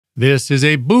This is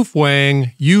a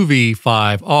Baofeng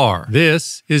UV-5R.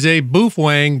 This is a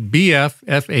Baofeng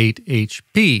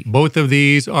BF-F8HP. Both of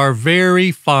these are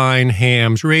very fine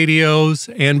hams radios,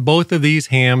 and both of these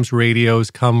hams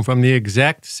radios come from the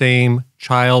exact same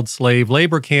child slave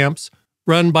labor camps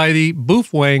run by the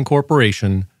Baofeng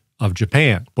Corporation of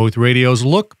Japan. Both radios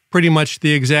look pretty much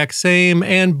the exact same,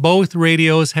 and both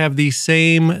radios have the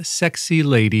same sexy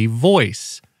lady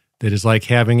voice that is like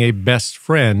having a best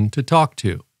friend to talk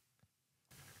to.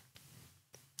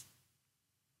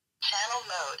 Channel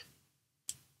mode.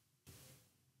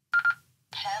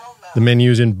 Channel mode. The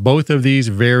menus in both of these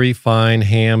very fine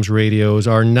hams radios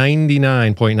are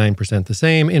 99.9% the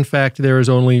same. In fact, there is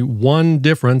only one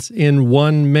difference in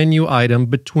one menu item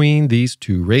between these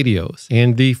two radios.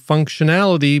 And the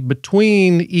functionality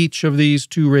between each of these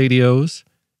two radios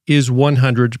is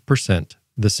 100%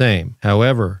 the same.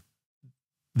 However,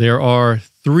 there are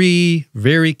three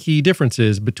very key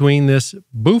differences between this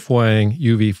Baofeng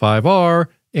UV-5R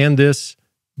and this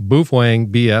Baofeng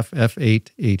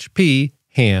BF-F8HP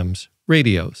hams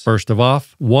radios. First of all,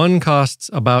 one costs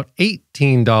about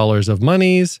 $18 of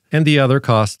monies and the other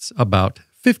costs about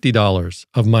 $50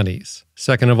 of monies.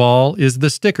 Second of all is the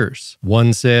stickers.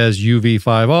 One says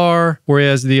UV-5R,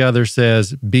 whereas the other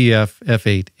says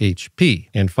BF-F8HP.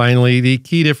 And finally, the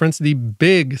key difference, the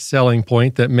big selling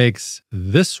point that makes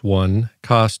this one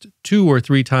cost 2 or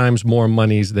 3 times more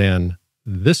monies than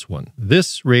this one.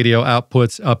 This radio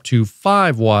outputs up to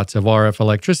 5 watts of RF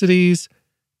electricities,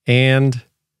 and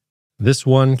this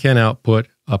one can output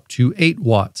up to 8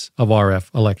 watts of RF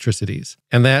electricities.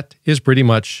 And that is pretty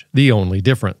much the only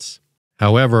difference.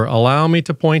 However, allow me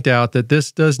to point out that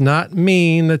this does not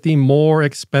mean that the more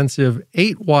expensive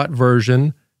 8-watt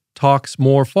version talks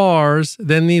more FARs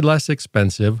than the less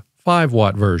expensive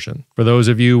 5-watt version. For those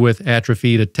of you with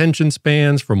atrophied attention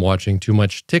spans from watching too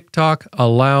much TikTok,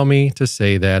 allow me to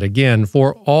say that again.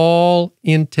 For all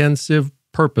intensive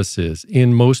purposes,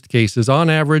 in most cases,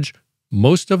 on average,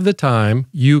 most of the time,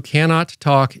 you cannot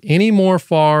talk any more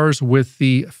FARs with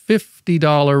the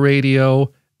 $50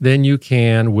 radio than you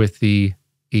can with the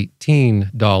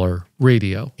 $18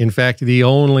 radio. In fact, the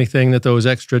only thing that those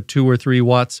extra 2 or 3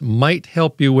 watts might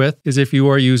help you with is if you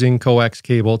are using coax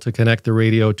cable to connect the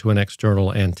radio to an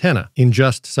external antenna. In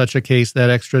just such a case, that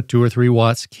extra 2 or 3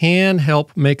 watts can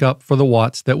help make up for the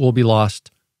watts that will be lost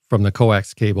from the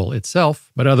coax cable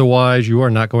itself, but otherwise you are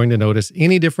not going to notice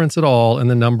any difference at all in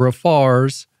the number of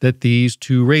FARs that these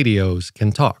two radios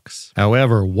can talk.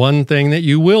 However, one thing that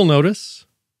you will notice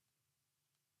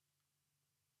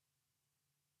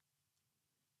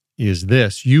is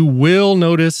this. You will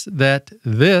notice that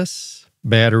this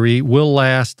battery will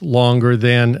last longer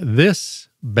than this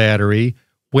battery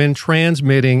when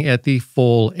transmitting at the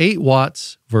full 8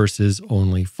 watts versus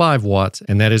only 5 watts.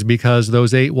 And that is because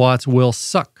those 8 watts will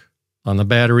suck on the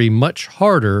battery much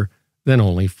harder than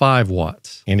only 5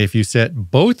 watts. And if you set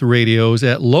both radios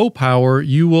at low power,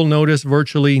 you will notice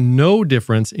virtually no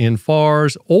difference in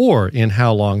FARs or in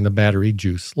how long the battery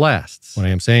juice lasts. What I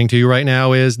am saying to you right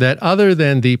now is that other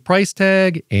than the price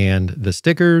tag and the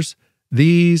stickers,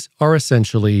 these are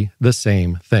essentially the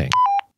same thing.